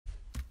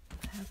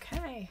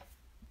Okay.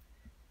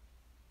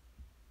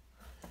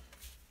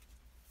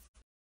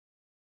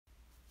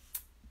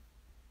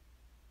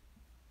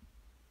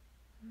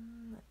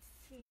 Let's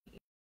see.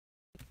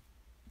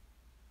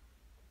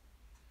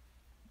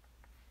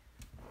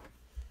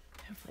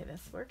 Hopefully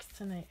this works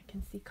tonight. I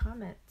can see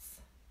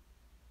comments.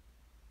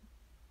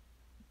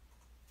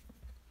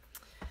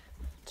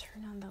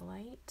 Turn on the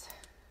light.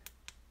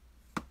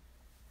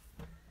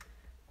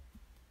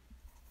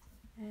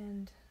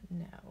 And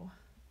no.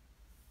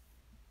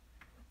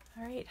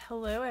 All right,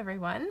 hello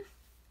everyone.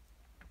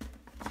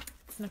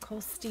 It's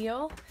Nicole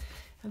Steele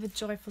of the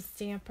Joyful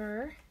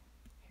Stamper.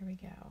 Here we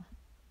go.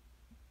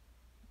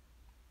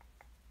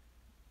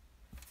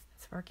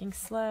 It's working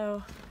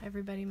slow.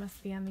 Everybody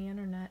must be on the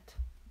internet.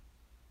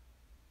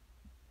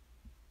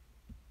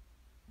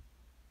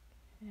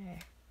 Okay.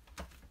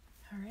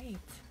 All right.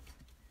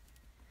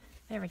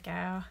 There we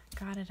go.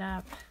 Got it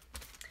up.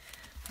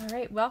 All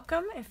right,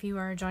 welcome. If you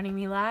are joining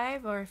me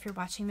live or if you're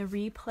watching the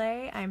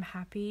replay, I'm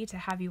happy to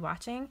have you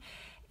watching.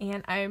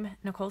 And I'm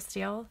Nicole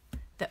Steele,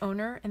 the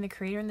owner and the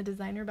creator and the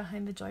designer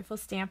behind the Joyful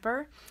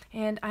Stamper.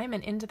 And I'm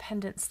an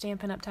independent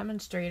Stampin' Up!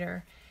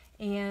 Demonstrator.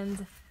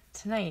 And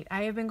tonight,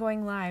 I have been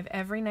going live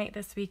every night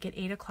this week at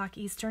 8 o'clock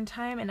Eastern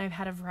Time, and I've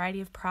had a variety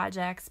of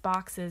projects,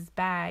 boxes,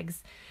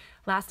 bags.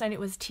 Last night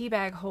it was tea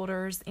bag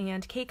holders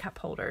and K-cup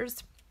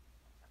holders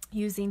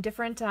using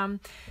different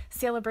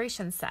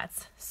celebration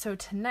sets. So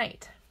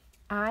tonight,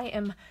 I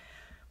am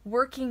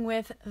working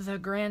with the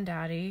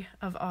granddaddy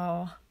of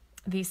all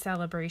these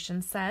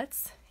celebration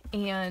sets,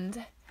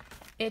 and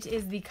it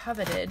is the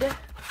coveted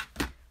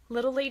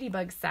Little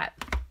Ladybug set.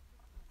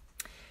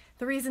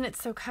 The reason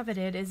it's so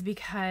coveted is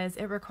because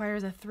it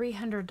requires a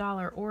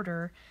 $300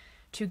 order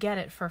to get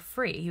it for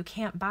free. You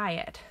can't buy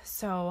it.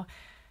 So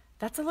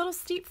that's a little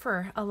steep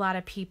for a lot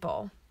of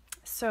people.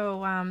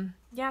 So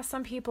yeah,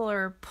 some people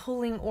are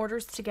pulling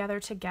orders together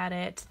to get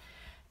it.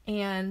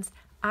 And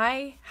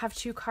I have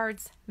 2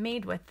 cards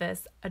made with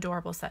this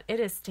adorable set. It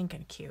is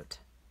stinking cute.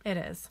 It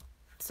is.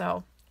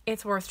 So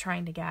it's worth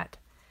trying to get.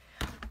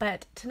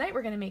 But tonight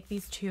we're going to make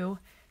these 2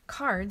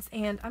 cards,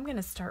 and I'm going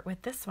to start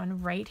with this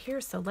one right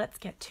here. So let's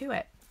get to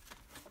it.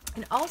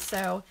 And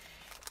also,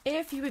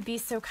 if you would be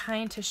so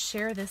kind to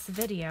share this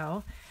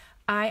video,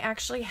 I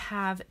actually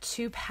have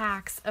 2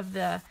 packs of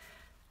the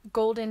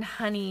Golden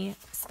Honey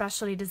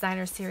Specialty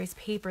Designer Series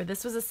paper.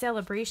 This was a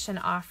celebration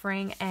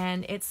offering,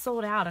 and it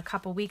sold out a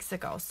couple weeks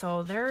ago.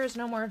 So there is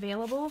no more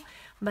available,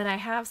 but I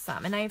have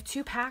some, and I have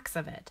 2 packs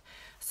of it.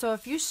 So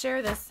if you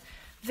share this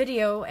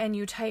video and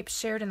you type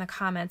shared in the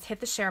comments, hit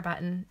the share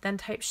button, then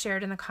type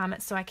shared in the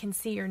comments so I can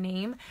see your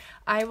name.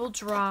 I will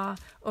draw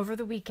over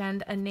the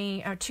weekend a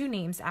name, or 2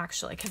 names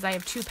actually, because I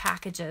have 2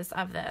 packages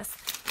of this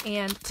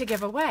and to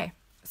give away.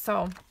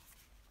 So,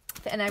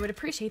 and I would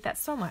appreciate that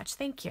so much.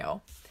 Thank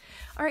you.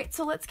 All right,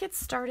 so let's get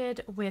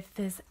started with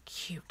this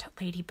cute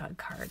ladybug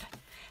card.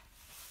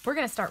 We're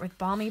going to start with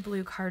Balmy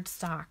Blue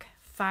cardstock,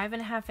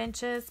 5.5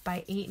 inches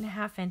by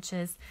 8.5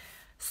 inches,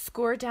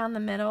 score down the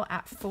middle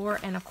at 4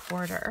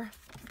 1/4.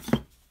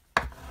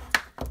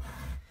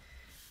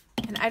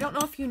 And I don't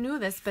know if you knew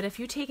this, but if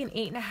you take an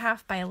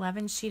 8.5 by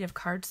 11 sheet of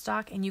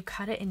cardstock and you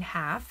cut it in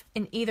half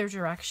in either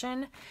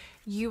direction,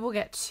 you will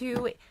get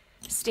 2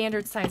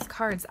 standard size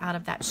cards out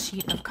of that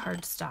sheet of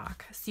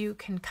cardstock. So you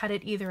can cut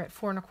it either at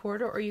 4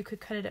 1/4 or you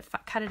could cut it at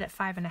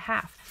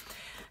 5.5.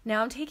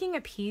 Now I'm taking a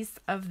piece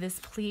of this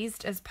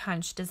Pleased as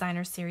Punch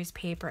Designer Series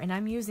paper, and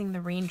I'm using the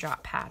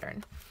raindrop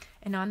pattern.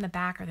 And on the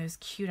back are those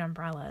cute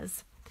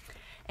umbrellas.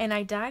 And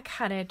I die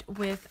cut it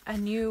with a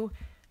new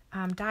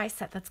die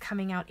set that's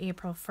coming out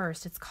April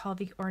 1st. It's called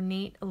the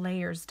Ornate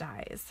Layers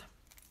dies.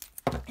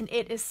 And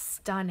it is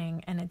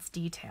stunning in its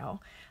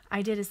detail.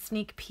 I did a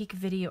sneak peek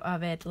video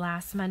of it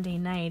last Monday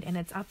night, and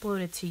it's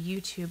uploaded to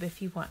YouTube if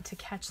you want to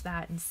catch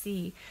that and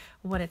see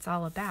what it's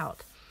all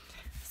about.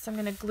 So I'm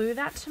going to glue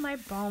that to my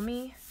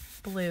Balmy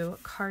Blue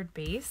card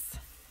base,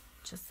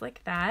 just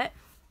like that.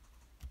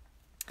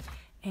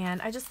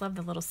 And I just love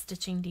the little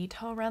stitching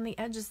detail around the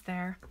edges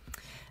there.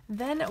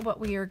 Then what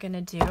we are going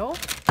to do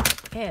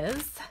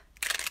is,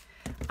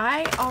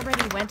 I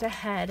already went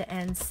ahead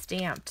and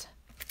stamped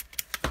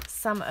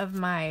some of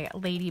my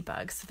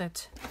ladybugs so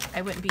that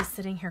I wouldn't be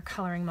sitting here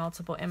coloring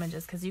multiple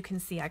images, because you can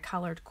see I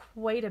colored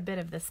quite a bit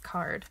of this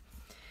card.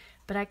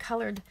 But I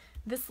colored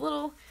this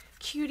little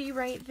cutie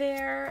right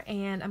there,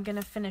 and I'm going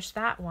to finish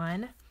that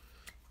one.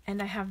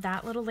 And I have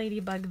that little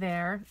ladybug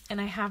there,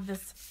 and I have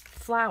this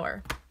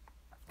flower.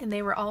 And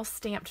they were all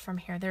stamped from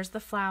here. There's the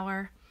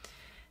flower,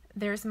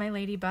 there's my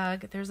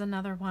ladybug, there's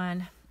another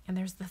one, and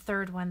there's the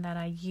third one that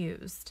I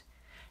used.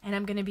 And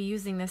I'm going to be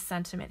using this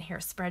sentiment here,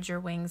 spread your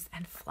wings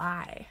and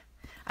fly.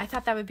 I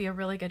thought that would be a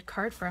really good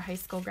card for a high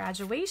school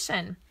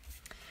graduation.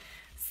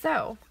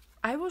 So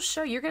I will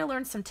show you, you're going to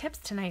learn some tips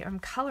tonight on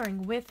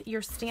coloring with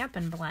your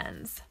Stampin'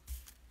 Blends.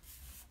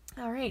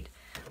 All right,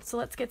 so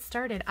let's get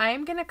started.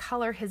 I'm going to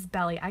color his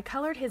belly. I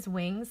colored his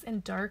wings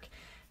in dark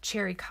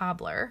cherry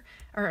cobbler,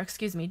 or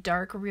excuse me,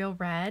 dark real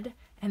red,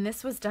 and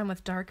this was done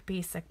with dark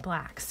basic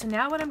black. So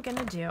now what I'm going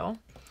to do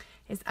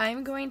is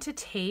I'm going to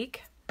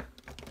take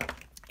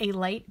a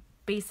light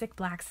basic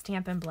black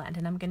Stampin' Blend,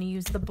 and I'm going to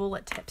use the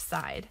bullet tip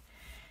side.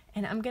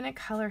 And I'm going to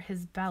color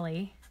his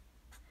belly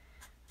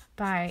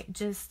by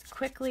just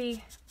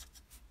quickly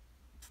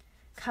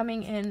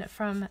coming in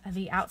from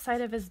the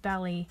outside of his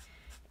belly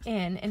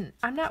in, and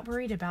I'm not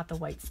worried about the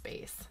white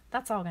space.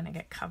 That's all going to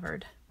get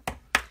covered.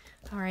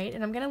 All right,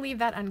 and I'm going to leave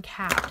that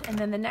uncapped. And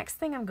then the next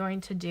thing I'm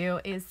going to do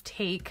is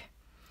take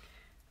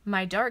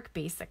my dark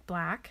basic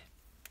black,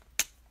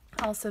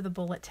 also the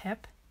bullet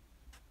tip,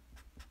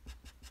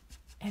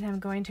 and I'm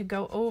going to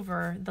go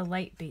over the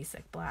light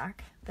basic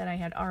black that I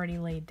had already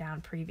laid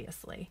down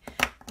previously.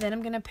 Then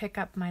I'm going to pick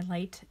up my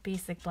light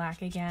basic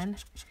black again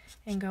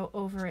and go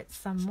over it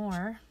some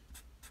more,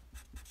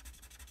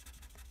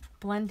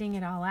 blending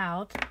it all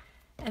out.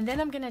 And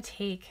then I'm going to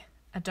take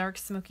a dark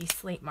smoky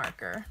slate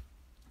marker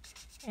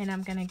and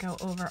I'm going to go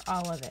over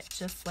all of it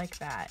just like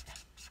that.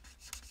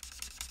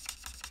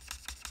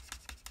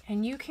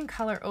 And you can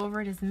color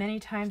over it as many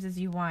times as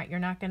you want. You're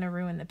not going to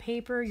ruin the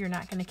paper. You're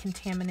not going to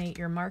contaminate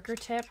your marker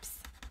tips.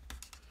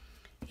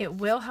 It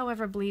will,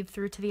 however, bleed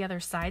through to the other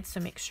side, so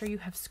make sure you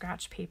have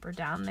scratch paper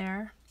down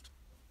there.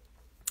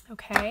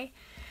 Okay.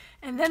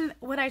 And then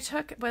what I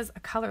took was a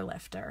color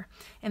lifter,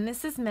 and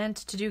this is meant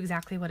to do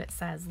exactly what it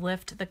says,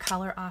 lift the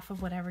color off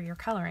of whatever you're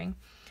coloring.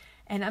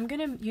 And I'm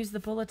going to use the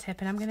bullet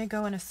tip, and I'm going to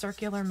go in a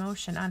circular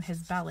motion on his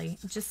belly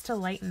just to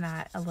lighten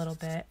that a little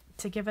bit,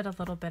 to give it a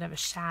little bit of a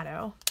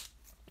shadow,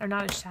 or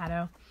not a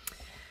shadow,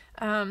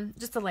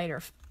 just a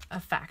lighter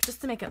effect,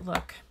 just to make it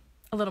look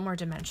a little more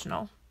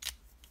dimensional.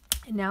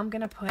 And now I'm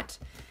going to put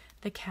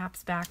the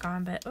caps back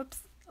on, but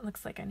oops, it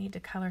looks like I need to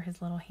color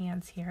his little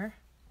hands here.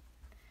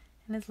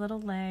 And his little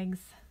legs.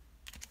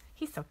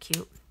 He's so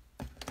cute.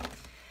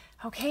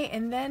 Okay,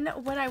 and then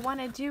what I want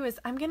to do is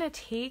I'm going to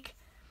take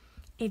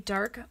a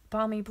dark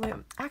balmy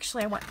blue.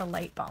 Actually, I want the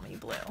light balmy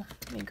blue.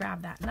 Let me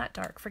grab that. Not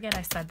dark. Forget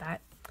I said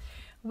that.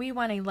 We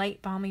want a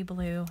light balmy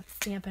blue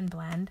Stampin'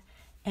 Blend,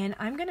 and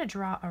I'm going to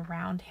draw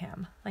around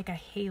him like a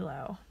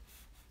halo.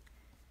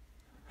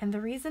 And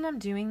the reason I'm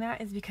doing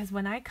that is because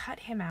when I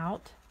cut him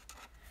out,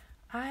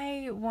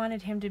 I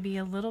wanted him to be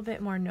a little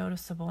bit more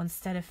noticeable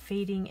instead of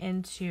fading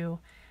into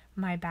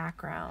my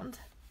background.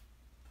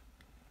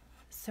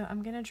 So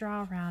I'm going to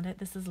draw around it.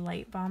 This is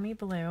light balmy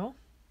blue.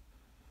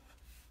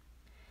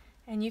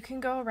 And you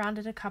can go around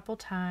it a couple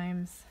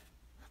times.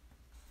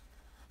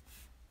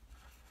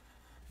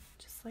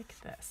 Just like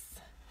this.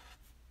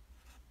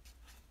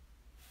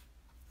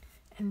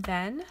 And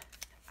then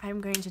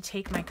I'm going to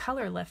take my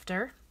color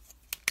lifter.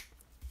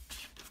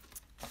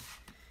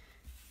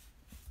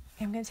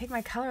 I'm going to take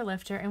my color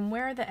lifter, and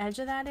where the edge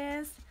of that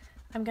is,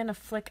 I'm going to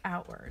flick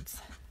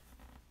outwards.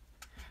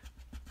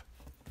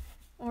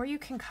 Or you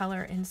can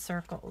color in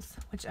circles,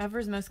 whichever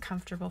is most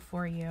comfortable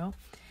for you.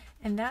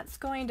 And that's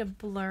going to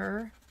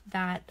blur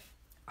that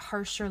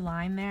harsher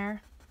line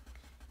there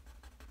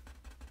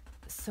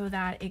so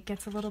that it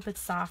gets a little bit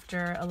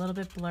softer, a little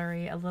bit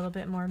blurry, a little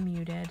bit more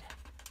muted.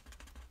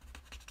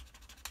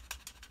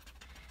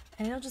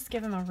 And it'll just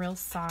give them a real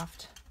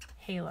soft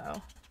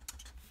halo.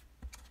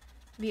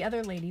 The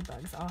other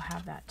ladybugs all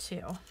have that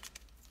too.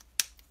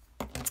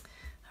 All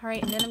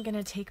right, and then I'm going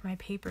to take my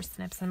paper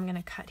snips and I'm going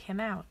to cut him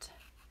out.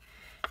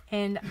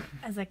 And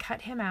as I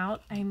cut him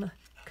out, I'm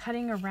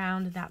cutting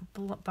around that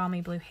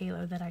balmy blue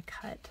halo that I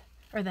cut,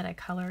 or that I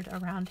colored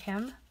around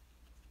him.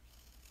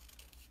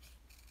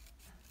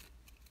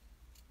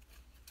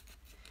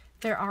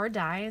 There are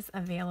dies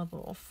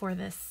available for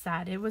this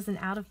set. It was an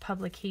out of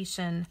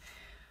publication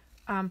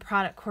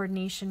product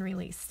coordination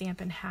release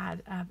Stampin'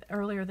 had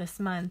earlier this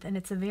month, and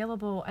it's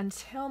available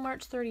until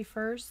March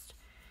 31st.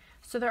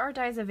 So there are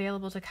dies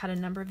available to cut a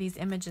number of these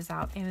images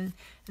out in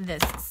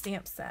this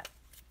stamp set.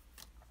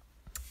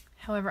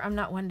 However, I'm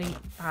not one to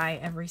buy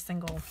every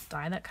single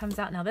die that comes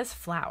out. Now this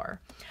flower,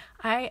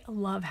 I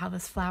love how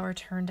this flower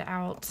turned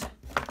out.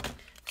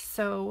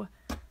 So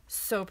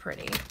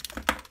pretty.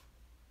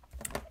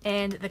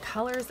 And the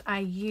colors I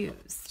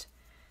used,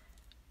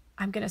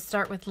 I'm going to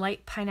start with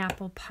light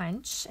pineapple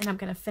punch, and I'm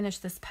going to finish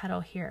this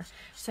petal here.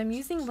 So I'm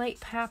using light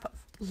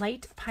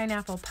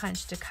pineapple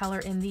punch to color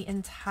in the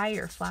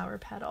entire flower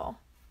petal.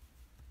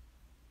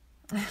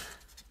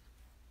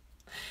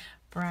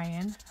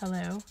 Brian,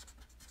 hello.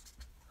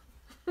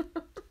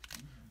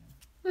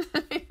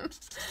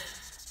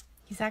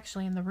 He's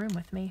actually in the room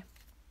with me.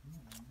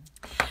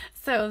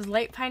 So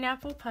light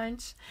pineapple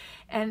punch,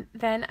 and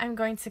then I'm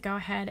going to go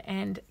ahead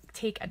and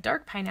take a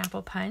dark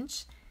pineapple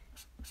punch,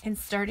 and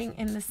starting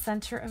in the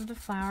center of the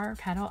flower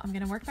petal, I'm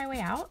going to work my way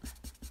out.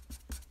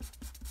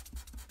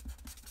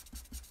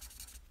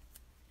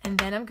 And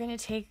then I'm going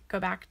to go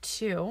back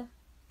to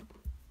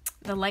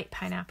the light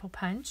pineapple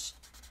punch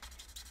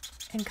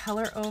and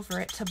color over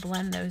it to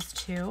blend those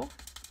two.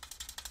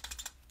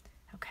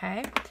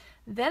 Okay,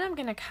 then I'm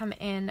going to come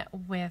in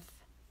with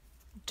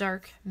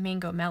dark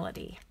mango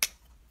melody,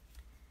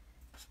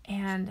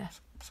 and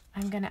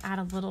I'm going to add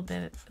a little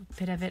bit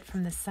of it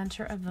from the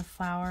center of the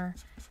flower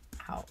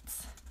out.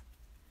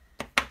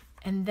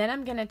 And then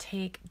I'm going to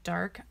take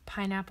dark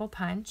pineapple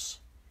punch,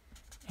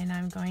 and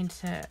I'm going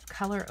to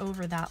color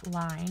over that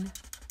line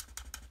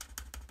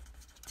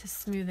to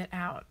smooth it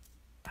out.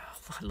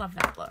 Oh, I love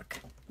that look.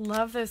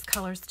 Love those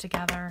colors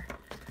together.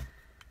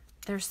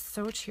 They're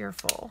so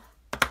cheerful.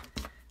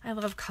 I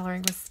love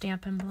coloring with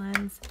Stampin'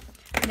 Blends.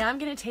 Now I'm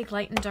going to take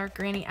light and dark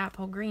Granny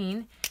Apple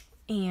Green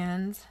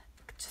and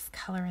just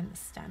color in the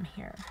stem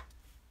here.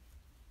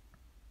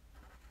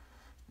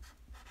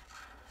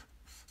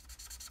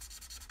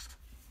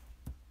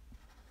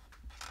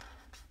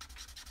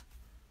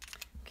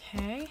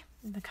 Okay,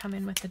 I'm going to come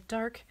in with the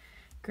dark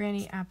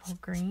Granny Apple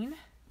Green.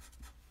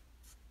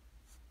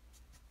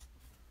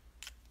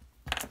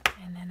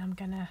 And then I'm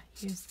going to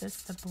use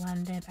this to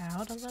blend it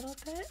out a little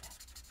bit.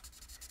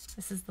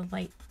 This is the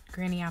light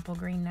Granny Apple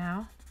Green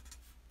now.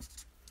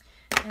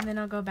 And then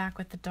I'll go back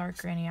with the dark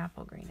Granny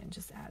Apple Green and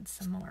just add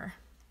some more.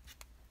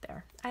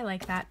 There, I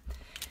like that.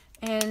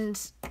 And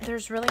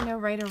there's really no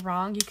right or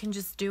wrong. You can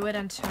just do it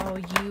until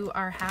you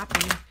are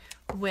happy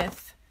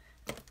with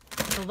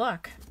the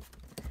look.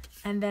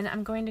 And then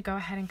I'm going to go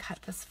ahead and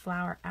cut this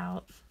flower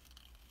out.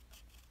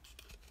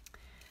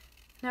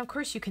 Now, of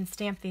course, you can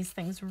stamp these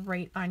things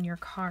right on your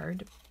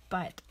card,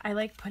 but I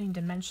like cutting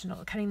them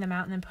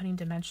out and then putting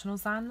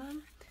dimensionals on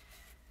them.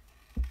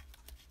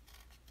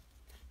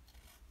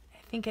 I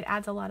think it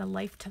adds a lot of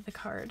life to the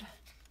card.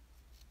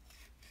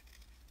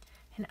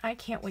 And I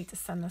can't wait to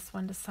send this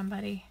one to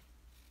somebody.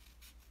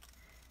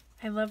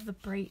 I love the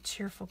bright,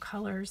 cheerful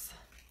colors.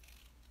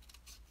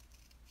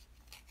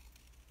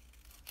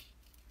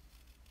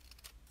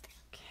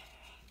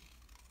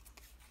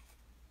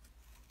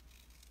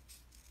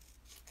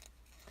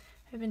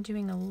 I've been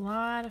doing a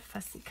lot of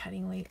fussy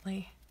cutting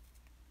lately.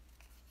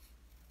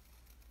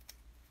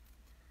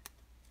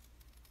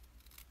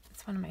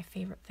 It's one of my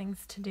favorite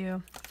things to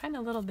do. I find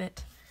a little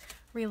bit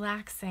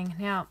relaxing.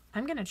 Now,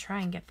 I'm going to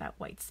try and get that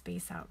white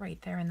space out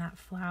right there in that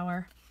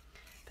flower.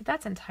 But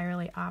that's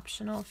entirely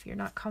optional if you're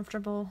not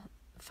comfortable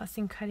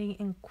fussing cutting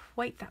in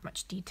quite that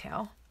much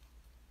detail.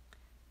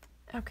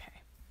 Okay,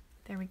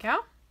 there we go.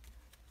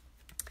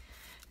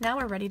 Now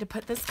we're ready to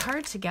put this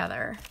card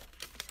together.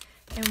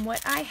 And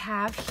what I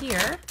have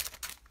here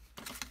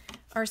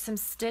are some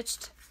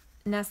stitched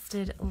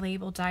nested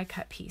label die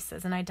cut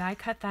pieces, and I die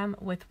cut them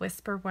with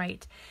Whisper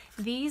White.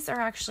 These are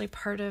actually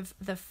part of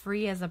the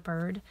Free as a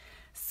Bird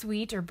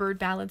suite or Bird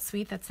Ballad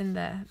suite that's in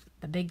the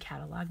big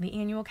catalog, the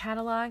annual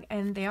catalog,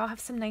 and they all have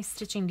some nice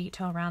stitching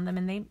detail around them,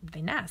 and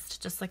they nest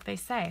just like they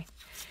say.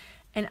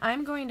 And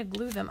I'm going to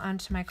glue them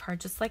onto my card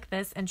just like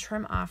this and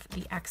trim off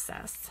the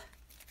excess.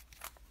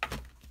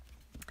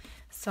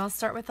 So I'll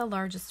start with the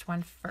largest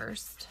one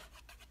first,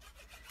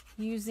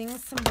 using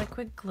some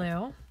liquid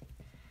glue,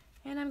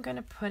 and I'm going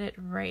to put it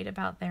right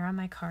about there on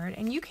my card.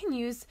 And you can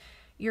use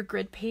your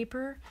grid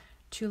paper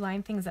to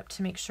line things up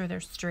to make sure they're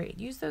straight.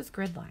 Use those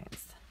grid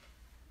lines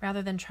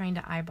rather than trying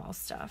to eyeball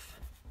stuff.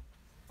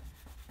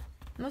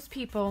 Most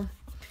people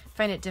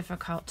find it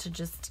difficult to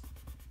just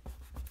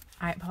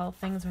eyeball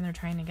things when they're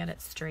trying to get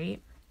it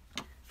straight.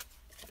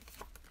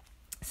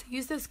 So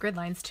use those grid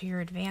lines to your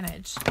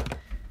advantage.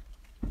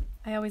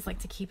 I always like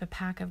to keep a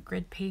pack of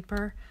grid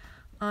paper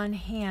on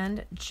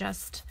hand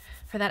just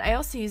for that. I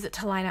also use it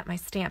to line up my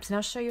stamps, and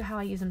I'll show you how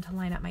I use them to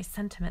line up my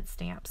sentiment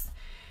stamps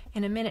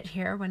in a minute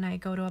here when I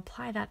go to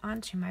apply that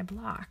onto my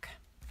block.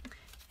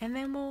 And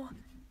then we'll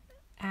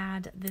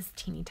add this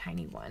teeny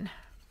tiny one.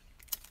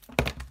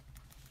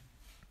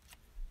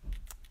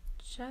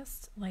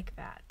 Just like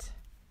that.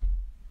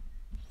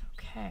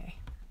 Okay.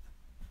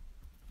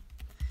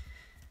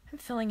 I'm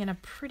feeling in a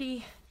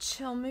pretty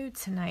chill mood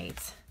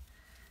tonight.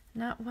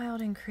 Not wild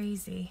and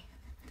crazy.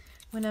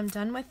 When I'm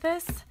done with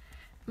this,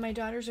 my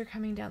daughters are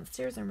coming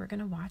downstairs and we're going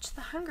to watch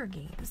the Hunger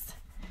Games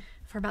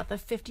for about the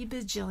 50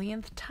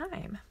 bajillionth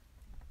time.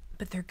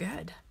 But they're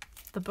good.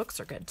 The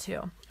books are good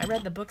too. I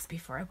read the books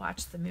before I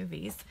watched the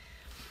movies,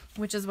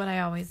 which is what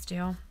I always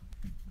do.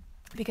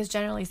 Because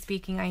generally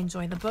speaking, I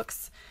enjoy the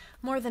books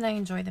more than I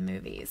enjoy the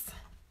movies.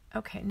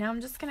 Okay, now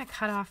I'm just going to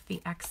cut off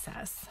the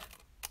excess.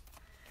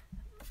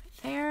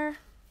 Right there.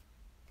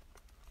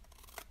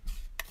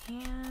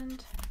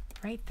 And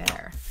right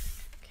there.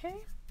 Okay.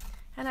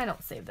 And I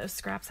don't save those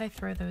scraps, I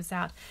throw those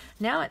out.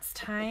 Now it's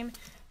time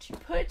to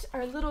put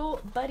our little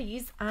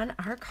buddies on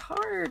our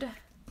card.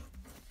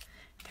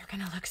 They're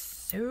gonna look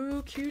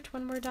so cute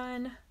when we're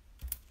done.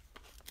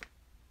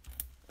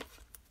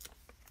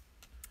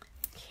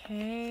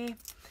 Okay,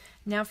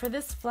 now for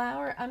this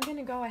flower, I'm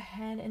gonna go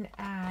ahead and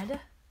add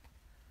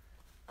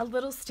a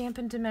little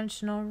Stampin'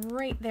 Dimensional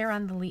right there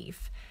on the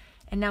leaf.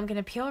 And now I'm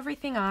gonna peel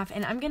everything off,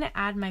 and I'm gonna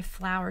add my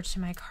flower to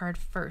my card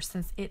first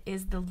since it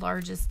is the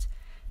largest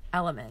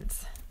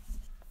element.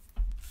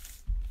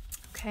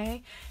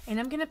 Okay, and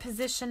I'm going to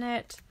position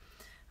it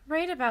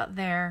right about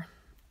there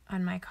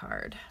on my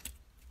card.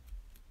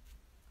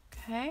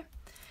 Okay,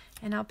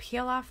 and I'll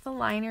peel off the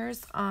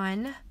liners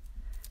on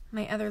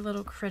my other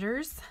little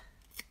critters,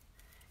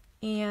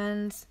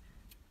 and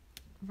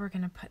we're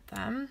going to put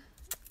them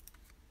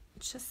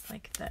just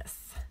like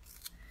this.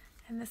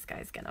 And this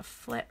guy's going to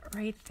flip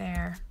right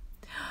there.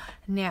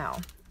 Now,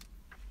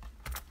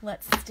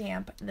 let's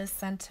stamp this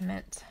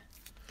sentiment.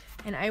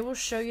 And I will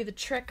show you the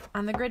trick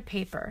on the grid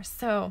paper.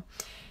 So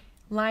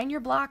line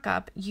your block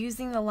up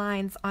using the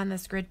lines on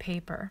this grid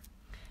paper.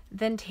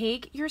 Then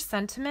take your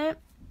sentiment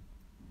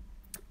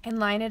and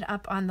line it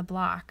up on the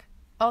block,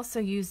 also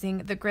using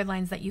the grid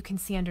lines that you can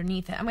see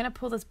underneath it. I'm going to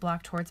pull this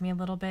block towards me a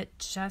little bit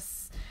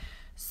just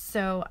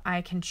so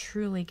I can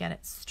truly get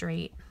it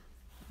straight.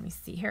 Let me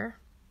see here.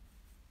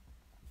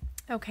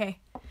 Okay,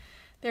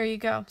 there you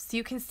go. So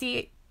you can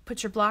see,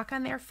 put your block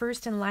on there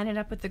first and line it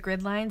up with the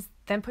grid lines,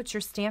 then put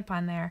your stamp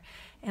on there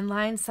and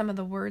line some of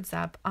the words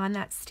up on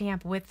that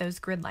stamp with those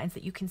grid lines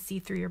that you can see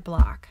through your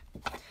block.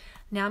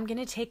 Now I'm going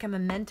to take a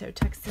Memento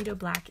Tuxedo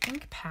Black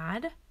ink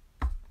pad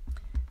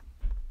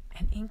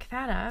and ink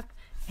that up,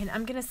 and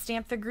I'm going to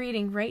stamp the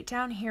greeting right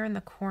down here in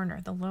the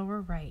corner, the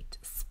lower right.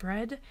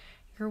 Spread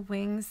your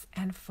wings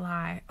and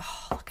fly.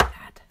 Oh, look at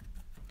that.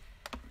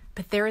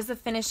 But there is a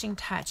finishing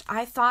touch.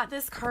 I thought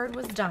this card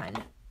was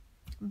done,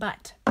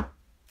 but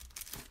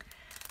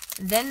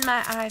then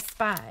my eye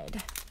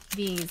spied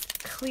these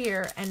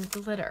clear and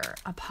glitter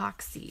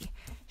epoxy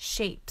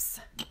shapes,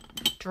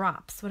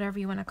 drops, whatever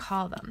you want to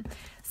call them.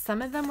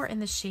 Some of them were in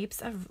the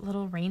shapes of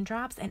little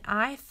raindrops, and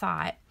I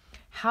thought,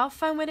 how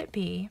fun would it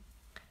be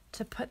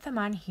to put them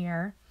on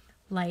here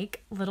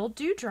like little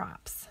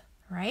dewdrops,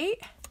 right?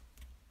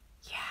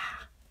 Yeah.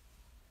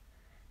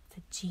 It's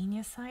a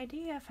genius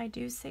idea if I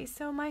do say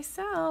so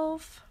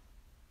myself.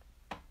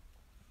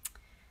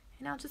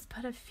 And I'll just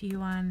put a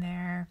few on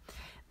there.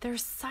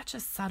 There's such a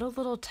subtle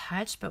little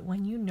touch, but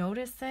when you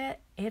notice it,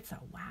 it's a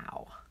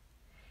wow.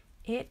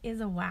 It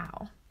is a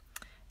wow.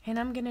 And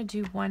I'm going to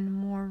do one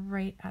more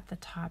right at the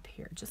top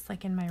here, just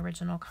like in my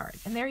original card.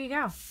 And there you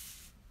go.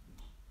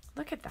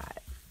 Look at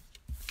that.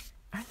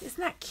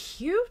 Isn't that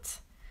cute?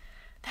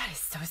 That is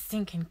so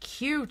stinking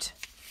cute.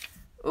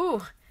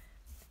 Ooh.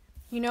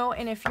 You know,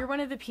 and if you're one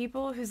of the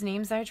people whose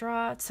names I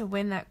draw to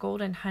win that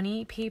golden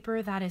honey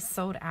paper that is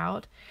sold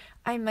out,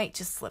 I might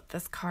just slip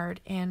this card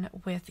in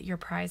with your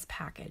prize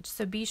package.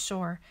 So be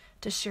sure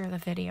to share the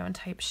video and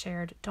type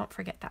shared. Don't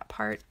forget that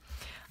part.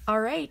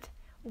 All right,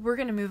 we're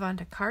going to move on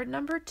to card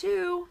number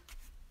 2.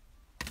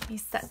 Let me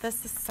set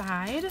this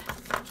aside.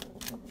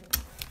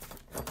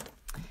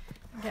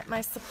 Get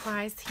my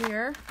supplies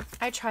here.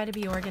 I try to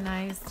be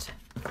organized.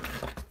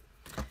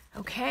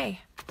 Okay,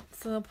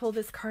 so I'll pull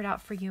this card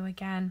out for you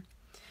again.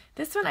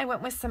 This one I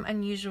went with some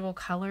unusual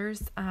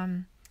colors.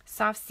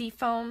 Soft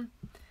Seafoam,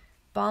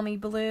 Balmy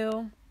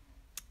Blue,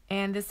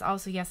 and this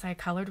also, yes, I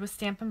colored with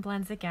Stampin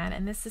Blends again,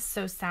 and this is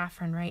So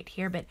Saffron right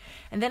here,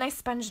 and then I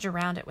sponged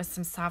around it with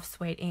some soft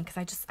suede ink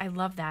because I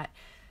love that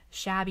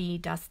shabby,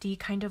 dusty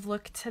kind of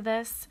look to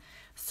this.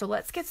 So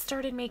let's get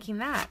started making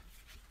that.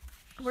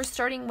 We're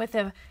starting with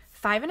a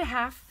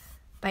 5.5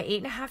 by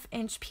 8.5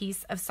 inch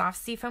piece of soft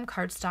seafoam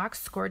cardstock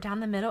scored down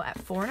the middle at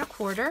 4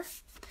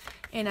 1/4,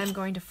 and I'm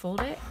going to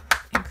fold it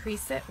and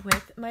crease it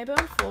with my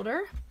bone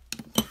folder.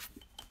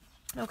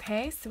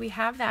 Okay, so we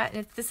have that,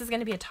 and this is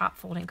going to be a top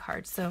folding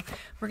card, so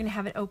we're going to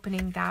have it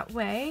opening that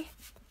way.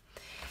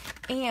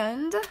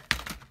 And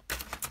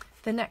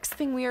the next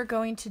thing we are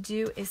going to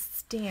do is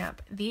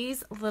stamp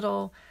this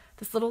little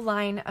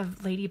line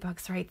of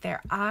ladybugs right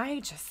there. I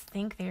just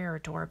think they are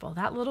adorable.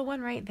 That little one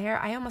right there,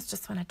 I almost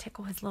just want to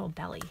tickle his little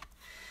belly.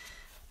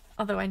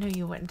 Although I know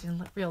you wouldn't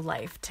in real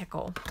life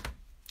tickle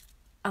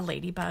a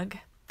ladybug.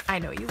 I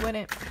know you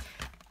wouldn't.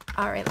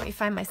 All right, let me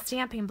find my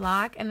stamping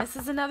block, and this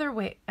is another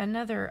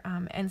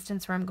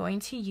instance where I'm going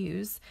to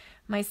use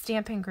my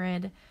Stampin'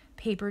 Grid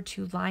paper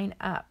to line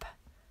up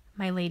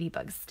my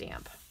ladybug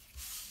stamp.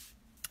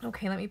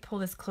 Okay, let me pull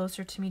this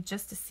closer to me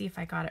just to see if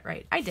I got it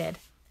right. I did.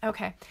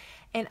 Okay,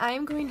 and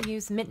I'm going to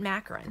use Mint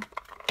Macaron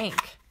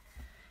ink,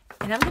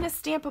 and I'm going to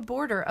stamp a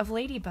border of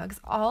ladybugs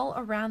all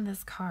around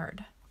this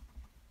card.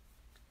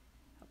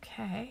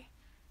 Okay,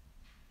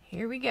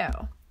 here we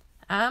go.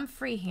 I'm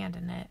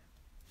freehanding it.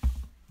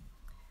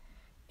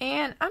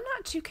 And I'm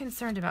not too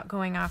concerned about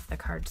going off the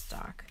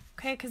cardstock,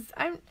 okay? Because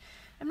I'm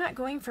not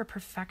going for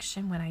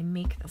perfection when I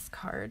make this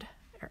card,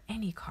 or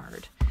any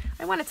card.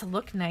 I want it to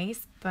look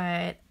nice,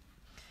 but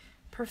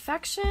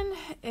perfection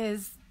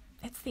it's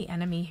the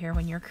enemy here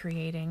when you're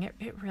creating.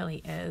 It really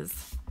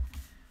is.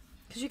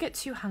 Because you get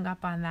too hung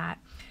up on that.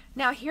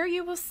 Now here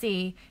you will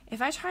see,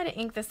 if I try to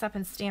ink this up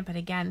and stamp it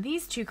again,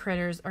 these two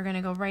critters are going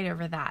to go right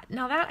over that.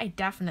 Now that I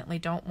definitely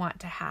don't want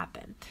to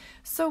happen.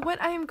 So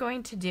what I am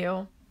going to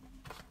do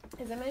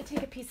is I'm going to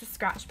take a piece of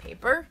scratch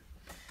paper,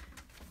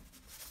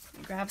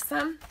 grab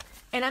some,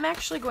 and I'm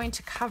actually going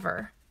to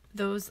cover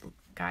those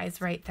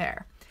guys right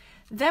there.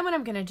 Then what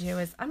I'm going to do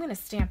is I'm going to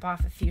stamp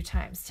off a few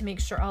times to make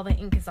sure all the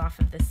ink is off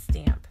of this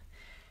stamp.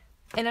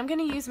 And I'm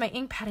going to use my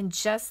ink pad and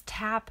just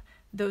tap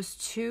those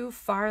two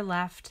far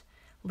left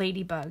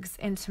ladybugs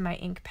into my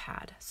ink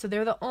pad. So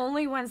they're the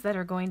only ones that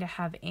are going to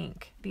have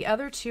ink. The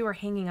other two are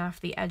hanging off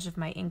the edge of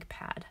my ink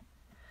pad.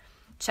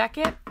 Check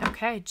it.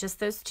 Okay, just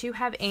those two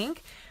have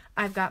ink.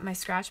 I've got my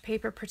scratch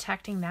paper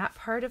protecting that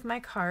part of my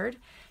card,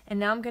 and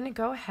now I'm going to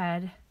go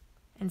ahead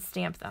and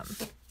stamp them.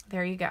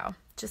 There you go.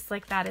 Just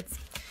like that. It's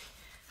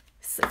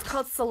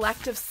called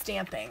selective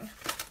stamping.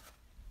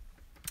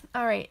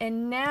 All right,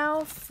 and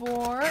now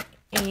for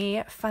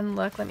a fun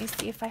look. Let me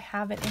see if I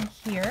have it in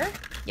here.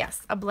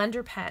 Yes, a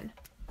blender pen.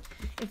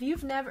 If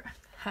you've never...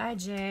 Hi,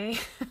 Jay.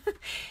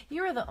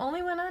 You are the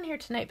only one on here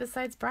tonight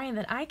besides Brian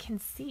that I can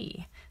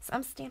see. So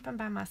I'm stamping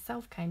by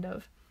myself, kind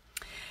of.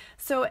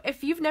 So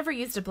if you've never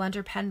used a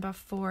blender pen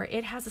before,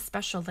 it has a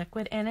special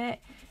liquid in it.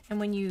 And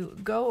when you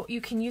go, you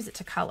can use it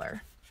to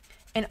color.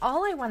 And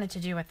all I wanted to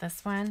do with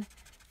this one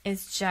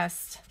is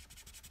just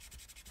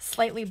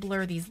slightly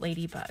blur these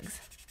ladybugs.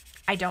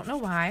 I don't know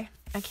why.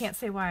 I can't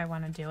say why I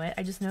want to do it.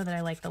 I just know that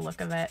I like the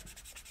look of it.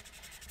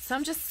 So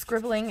I'm just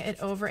scribbling it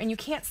over, and you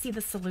can't see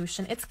the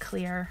solution. It's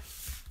clear.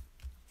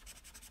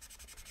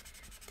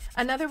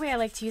 Another way I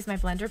like to use my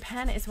blender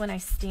pen is when I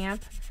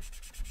stamp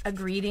a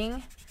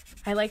greeting.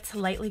 I like to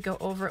lightly go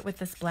over it with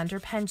this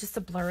blender pen just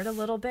to blur it a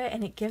little bit,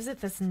 and it gives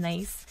it this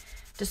nice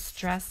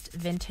distressed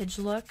vintage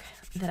look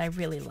that I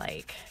really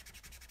like.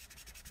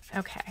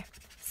 Okay,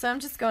 so I'm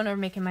just going over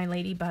making my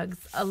ladybugs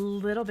a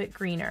little bit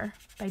greener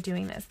by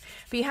doing this.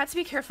 But you have to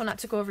be careful not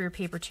to go over your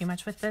paper too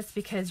much with this,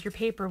 because your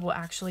paper will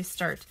actually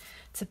start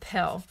to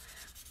pill,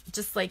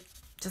 just like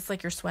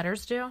your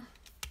sweaters do.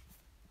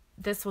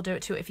 This will do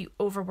it too if you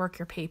overwork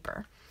your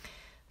paper.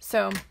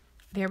 So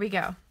there we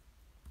go.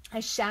 I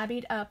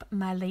shabbied up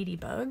my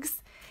ladybugs,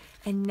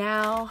 and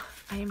now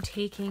I am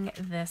taking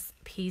this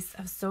piece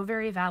of So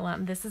Very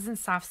Vellum. This is in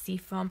soft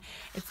seafoam.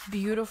 It's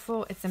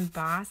beautiful. It's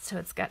embossed, so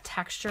it's got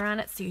texture on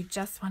it, so you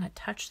just want to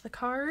touch the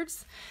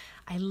cards.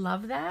 I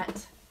love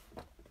that.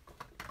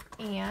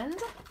 And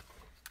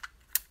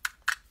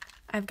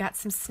I've got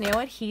some snail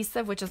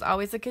adhesive, which is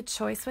always a good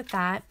choice with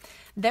that.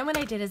 Then what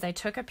I did is I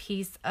took a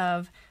piece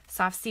of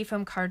soft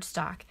seafoam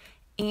cardstock,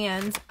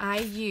 and I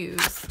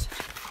used...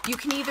 You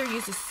can either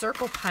use a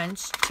circle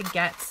punch to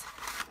get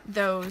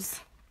those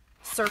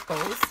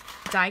circles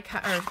die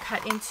cut or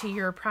cut into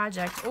your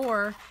project,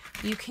 or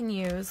you can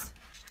use,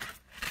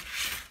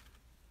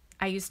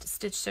 I used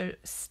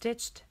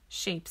stitched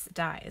shapes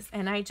dies,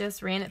 and I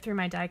just ran it through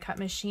my die cut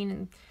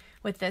machine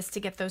with this to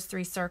get those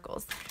 3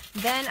 circles.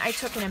 Then I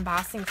took an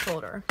embossing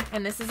folder,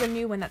 and this is a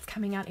new one that's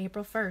coming out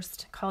April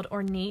 1st called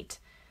Ornate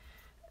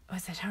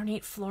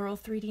Floral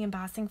 3D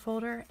Embossing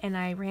Folder, and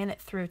I ran it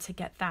through to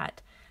get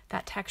that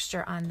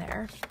texture on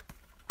there.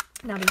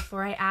 Now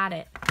before I add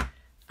it,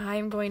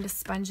 I'm going to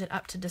sponge it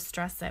up to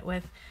distress it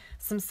with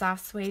some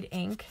soft suede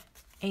ink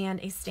and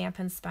a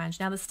Stampin' sponge.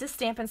 Now this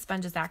Stampin'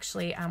 sponge is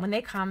actually, when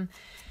they come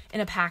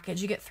in a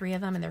package, you get 3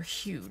 of them, and they're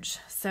huge.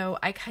 So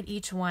I cut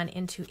each one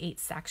into 8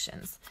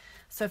 sections.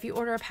 So if you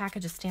order a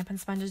package of Stampin'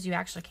 sponges, you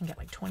actually can get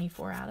like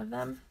 24 out of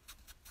them.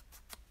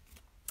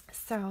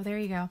 So there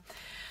you go.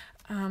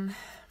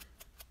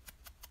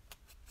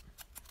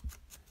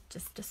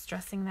 Just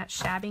distressing that,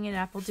 shabbing it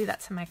up. We'll do that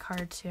to my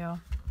card too.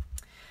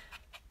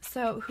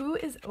 So who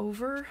is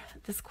over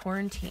this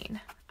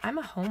quarantine? I'm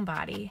a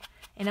homebody,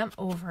 and I'm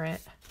over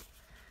it.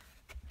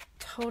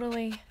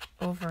 Totally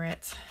over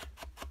it.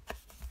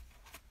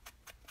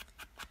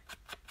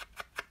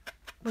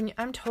 When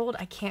I'm told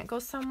I can't go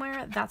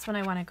somewhere, that's when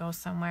I want to go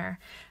somewhere.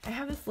 I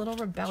have this little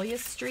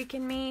rebellious streak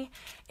in me.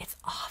 It's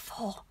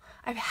awful.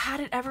 I've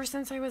had it ever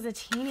since I was a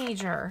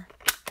teenager.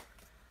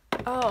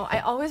 Oh, I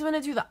always want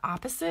to do the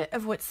opposite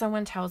of what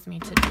someone tells me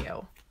to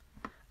do.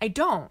 I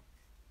don't,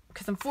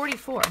 because I'm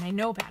 44 and I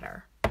know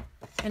better.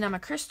 And I'm a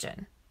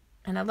Christian,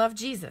 and I love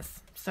Jesus,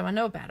 so I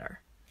know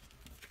better.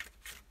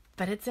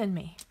 But it's in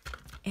me.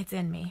 It's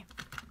in me.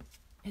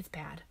 It's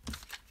bad.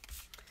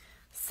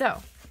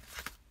 So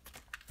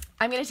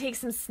I'm going to take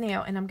some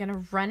snail, and I'm going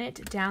to run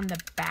it down the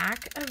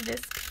back of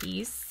this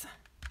piece.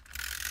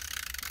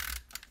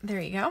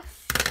 There you go.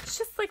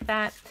 Just like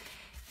that.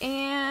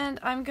 And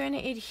I'm going to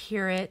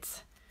adhere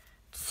it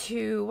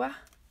to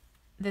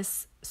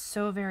this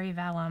So Very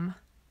Vellum.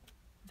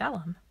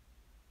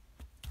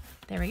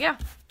 There we go.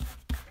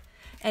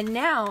 And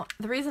now,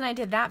 the reason I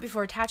did that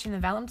before attaching the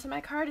vellum to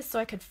my card is so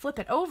I could flip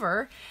it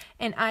over,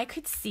 and I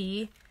could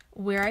see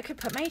where I could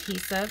put my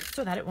adhesive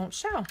so that it won't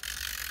show.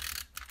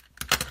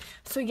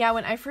 So yeah,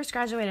 when I first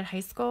graduated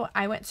high school,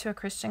 I went to a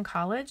Christian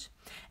college,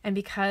 and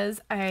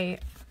because I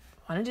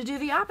wanted to do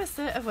the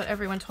opposite of what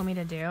everyone told me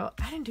to do,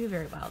 I didn't do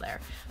very well there.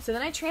 So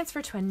then I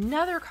transferred to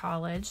another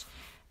college,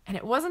 and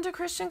it wasn't a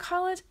Christian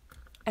college,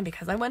 and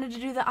because I wanted to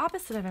do the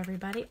opposite of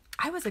everybody,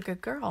 I was a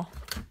good girl.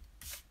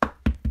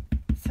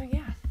 So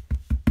yeah,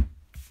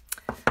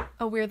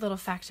 a weird little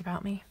fact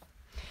about me.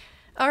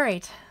 All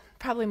right,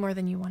 probably more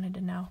than you wanted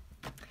to know.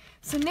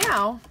 So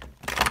now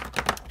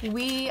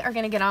we are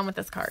going to get on with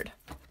this card,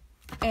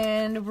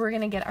 and we're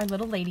going to get our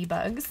little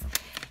ladybugs.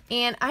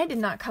 And I did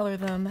not color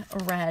them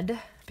red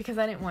because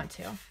I didn't want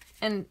to.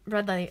 And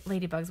red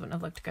ladybugs wouldn't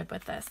have looked good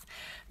with this.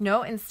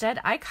 No, instead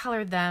I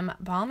colored them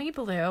balmy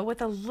blue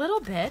with a little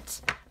bit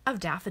of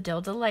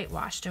Daffodil Delight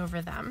washed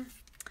over them.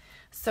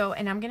 So,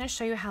 and I'm going to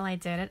show you how I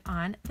did it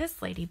on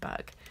this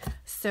ladybug.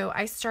 So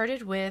I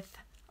started with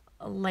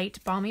light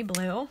balmy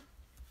blue.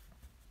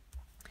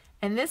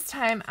 And this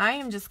time I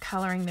am just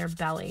coloring their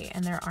belly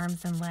and their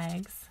arms and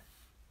legs.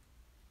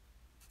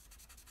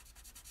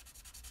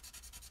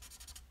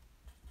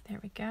 There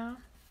we go.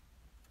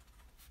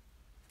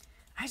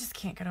 I just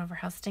can't get over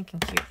how stinking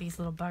cute these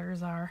little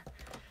buggers are.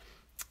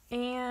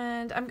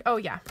 And I'm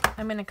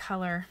going to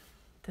color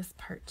this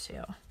part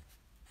too.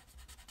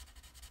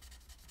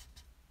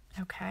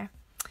 Okay.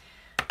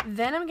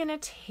 Then I'm going to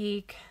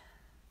take,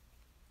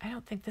 I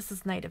don't think this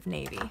is Night of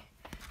Navy.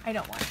 I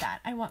don't want that.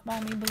 I want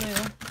Balmy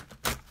Blue.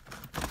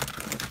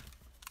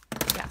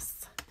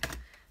 Yes.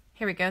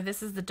 Here we go.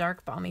 This is the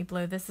dark Balmy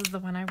Blue. This is the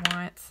one I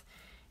want.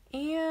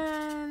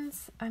 And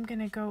I'm going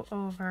to go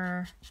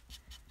over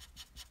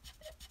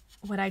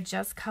what I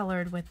just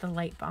colored with the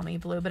light Balmy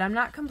Blue, but I'm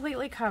not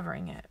completely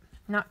covering it.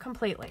 Not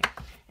completely.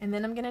 And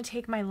then I'm going to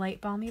take my light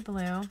Balmy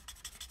Blue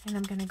and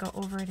I'm going to go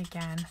over it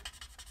again.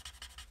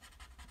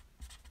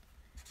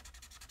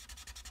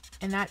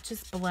 And that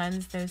just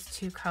blends those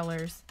two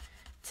colors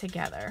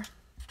together.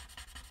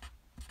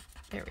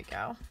 There we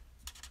go.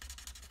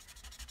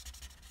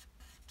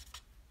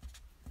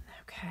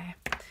 Okay.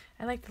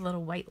 I like the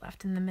little white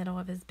left in the middle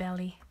of his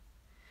belly.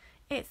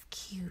 It's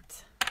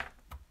cute.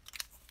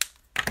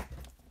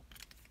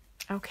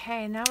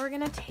 Okay, now we're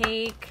going to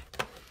take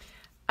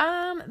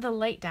the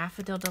light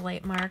Daffodil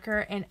Delight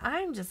marker, and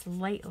I'm just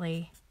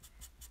lightly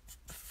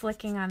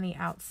flicking on the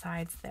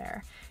outsides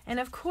there. And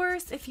of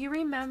course, if you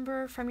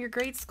remember from your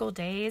grade school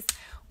days,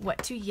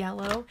 what do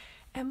yellow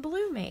and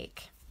blue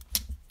make?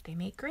 They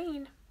make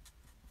green.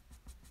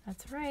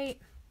 That's right.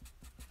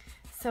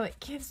 So it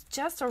gives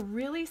just a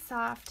really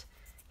soft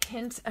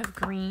hint of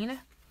green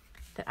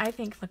that I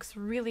think looks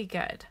really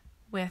good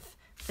with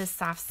this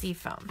soft sea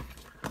foam.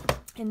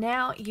 And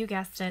now, you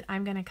guessed it,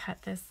 I'm going to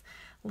cut this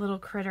little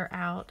critter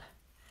out.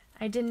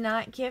 I did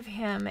not give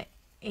him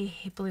a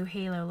blue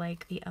halo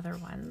like the other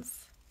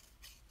ones.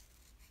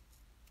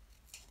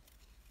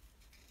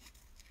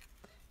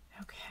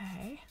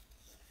 Okay.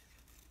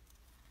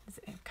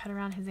 Cut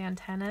around his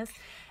antennas.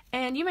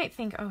 And you might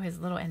think, oh, his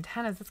little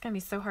antennas, that's going to be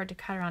so hard to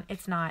cut around.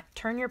 It's not.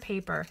 Turn your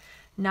paper,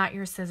 not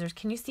your scissors.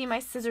 Can you see my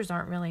scissors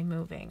aren't really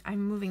moving?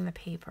 I'm moving the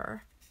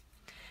paper.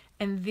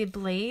 And the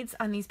blades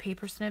on these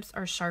paper snips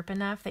are sharp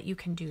enough that you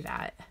can do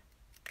that.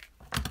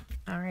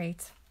 All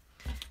right.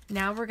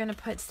 Now we're going to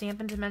put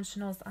Stampin'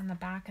 Dimensionals on the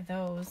back of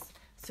those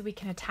so we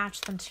can attach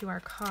them to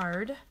our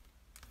card.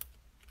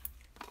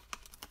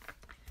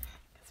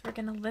 So we're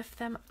going to lift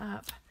them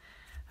up.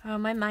 Oh,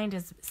 my mind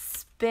is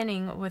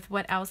spinning with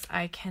what else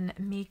I can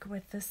make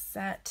with this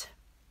set.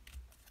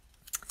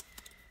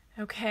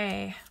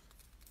 Okay.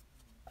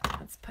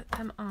 Let's put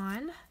them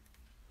on.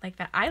 Like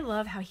that. I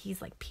love how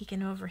he's like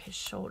peeking over his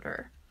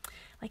shoulder.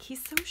 Like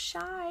he's so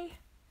shy.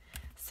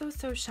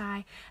 So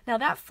shy. Now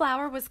that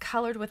flower was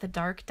colored with a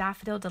dark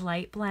Daffodil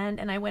Delight blend,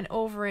 and I went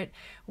over it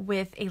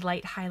with a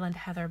light Highland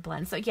Heather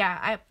blend. So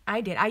yeah,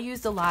 I did. I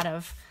used a lot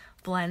of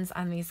blends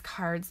on these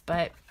cards,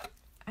 but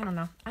I don't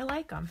know. I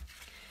like them.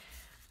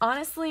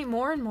 Honestly,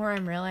 more and more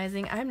I'm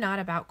realizing I'm not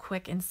about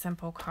quick and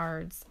simple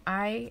cards.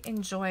 I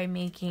enjoy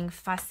making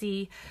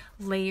fussy,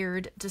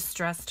 layered,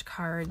 distressed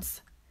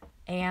cards,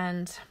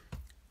 and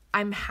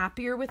I'm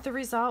happier with the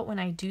result when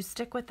I do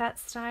stick with that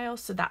style,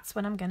 so that's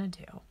what I'm going to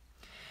do.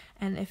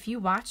 And if you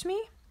watch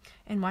me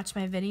and watch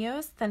my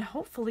videos, then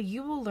hopefully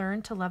you will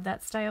learn to love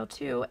that style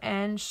too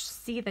and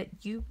see that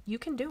you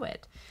can do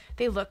it.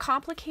 They look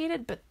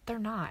complicated, but they're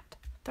not.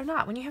 They're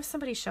not. When you have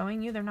somebody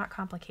showing you, they're not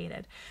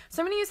complicated.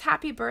 So I'm going to use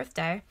Happy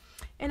Birthday,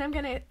 and I'm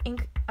going to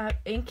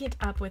ink it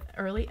up with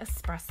Early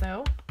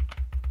Espresso.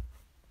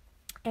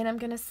 And I'm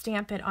going to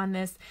stamp it on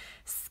this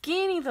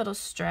skinny little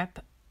strip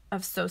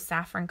of So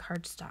Saffron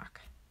cardstock,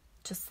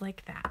 just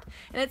like that.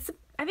 And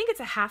I think it's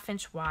a 1/2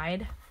 inch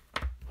wide.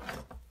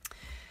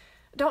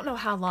 Don't know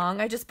how long.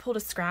 I just pulled a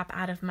scrap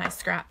out of my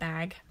scrap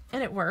bag,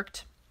 and it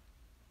worked.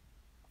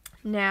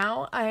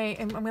 Now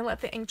I'm going to let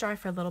the ink dry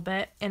for a little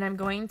bit, and I'm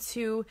going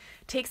to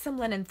take some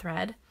linen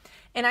thread,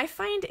 and I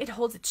find it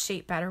holds its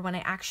shape better when I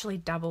actually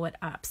double it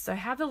up. So I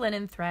have the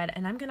linen thread,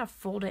 and I'm going to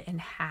fold it in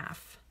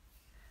half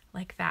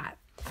like that.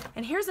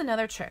 And here's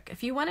another trick.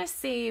 If you want to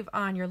save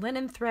on your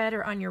linen thread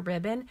or on your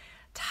ribbon,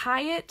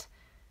 tie it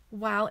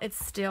while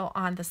it's still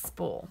on the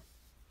spool.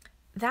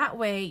 That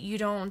way you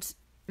don't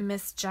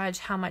misjudge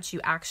how much you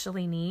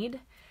actually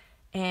need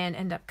and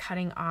end up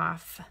cutting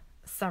off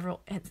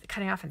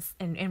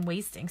and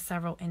wasting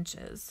several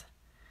inches.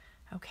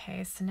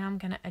 Okay, so now I'm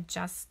going to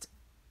adjust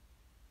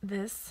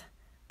the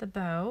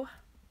bow.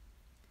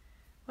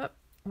 Whoop,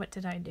 what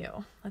did I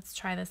do? Let's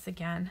try this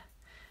again.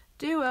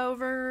 Do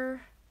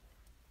over.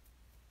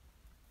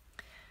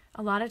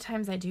 A lot of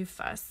times I do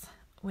fuss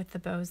with the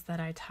bows that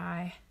I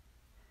tie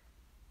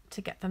to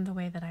get them the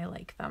way that I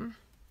like them.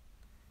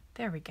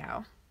 There we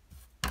go.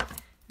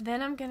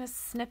 Then I'm going to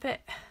snip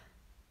it.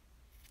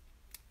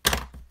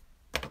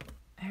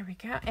 There we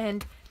go.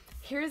 And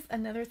here's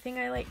another thing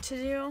I like to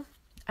do.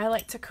 I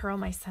like to curl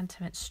my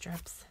sentiment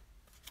strips.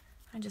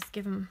 I just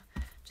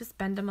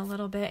bend them a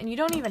little bit. And you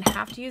don't even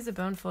have to use a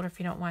bone folder if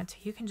you don't want to.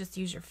 You can just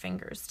use your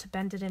fingers to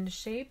bend it into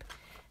shape.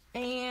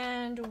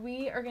 And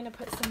we are going to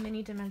put some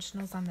mini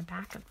dimensionals on the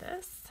back of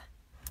this,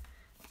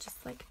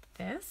 just like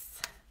this.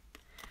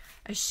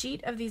 A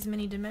sheet of these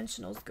mini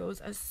dimensionals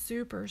goes a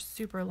super,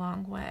 super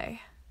long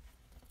way.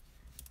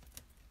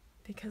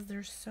 because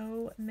there's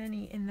so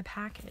many in the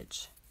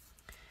package.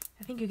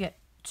 I think you get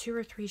 2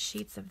 or 3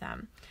 sheets of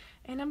them.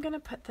 And I'm going to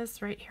put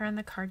this right here on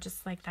the card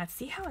just like that.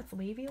 See how it's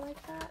wavy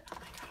like that? Oh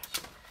my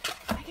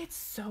gosh. I get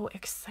so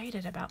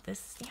excited about this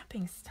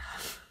stamping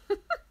stuff.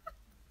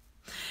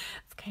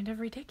 It's kind of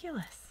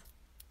ridiculous.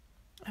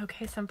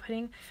 Okay, so I'm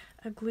putting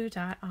a glue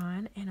dot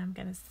on, and I'm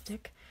going to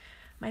stick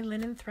my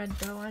linen thread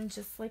bow on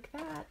just like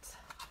that.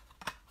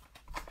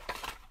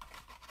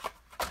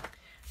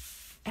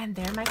 And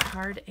there my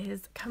card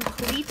is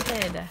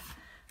completed.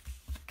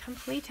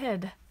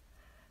 Completed.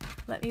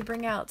 Let me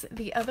bring out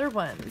the other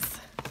ones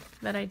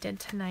that I did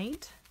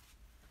tonight.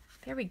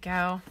 There we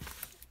go.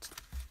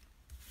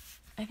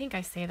 I think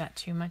I say that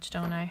too much,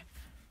 don't I?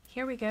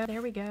 Here we go.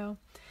 There we go.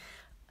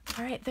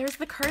 All right, there's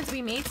the cards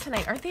we made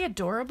tonight. Aren't they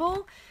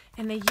adorable?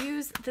 And they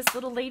use this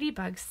Little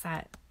Ladybug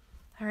set.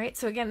 All right,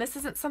 so again, this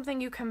isn't something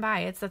you can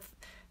buy. It's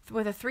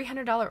with a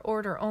 $300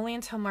 order only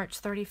until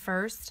March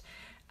 31st.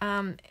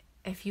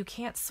 If you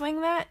can't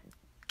swing that,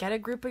 get a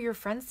group of your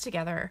friends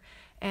together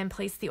and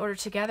place the order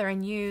together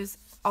and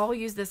all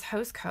use this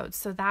host code.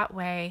 So that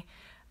way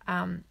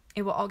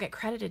it will all get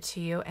credited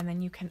to you, and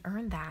then you can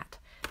earn that.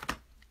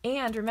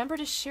 And remember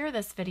to share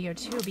this video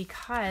too,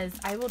 because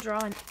I will draw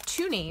in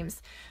 2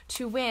 names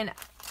to win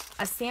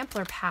a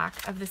sampler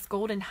pack of this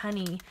Golden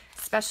Honey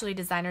Specialty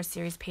Designer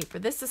Series paper.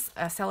 This is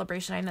a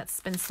celebration item that's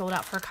been sold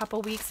out for a couple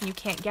weeks and you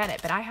can't get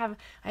it, but I have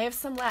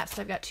some left,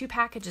 so I've got 2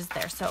 packages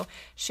there. So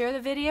share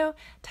the video,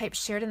 type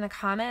shared in the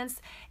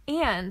comments,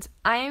 and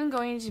I am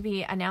going to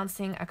be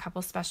announcing a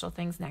couple special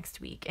things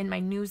next week in my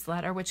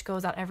newsletter, which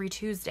goes out every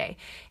Tuesday.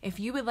 If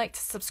you would like to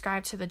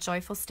subscribe to the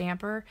Joyful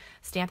Stamper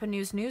Stampin'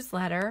 News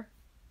newsletter,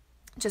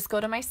 just go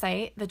to my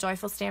site,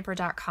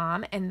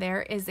 thejoyfulstamper.com, and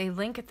there is a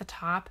link at the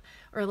top,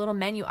 or a little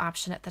menu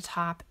option at the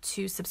top,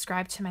 to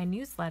subscribe to my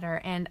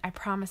newsletter, and I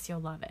promise you'll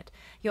love it.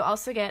 You'll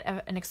also get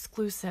an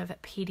exclusive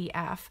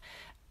PDF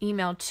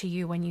emailed to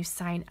you when you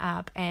sign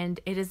up, and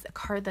it is a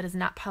card that is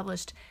not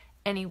published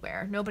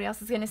anywhere. Nobody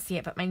else is going to see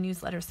it but my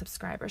newsletter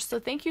subscribers. So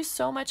thank you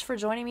so much for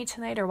joining me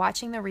tonight or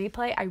watching the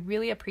replay. I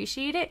really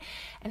appreciate it,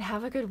 and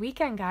have a good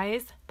weekend,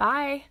 guys.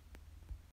 Bye.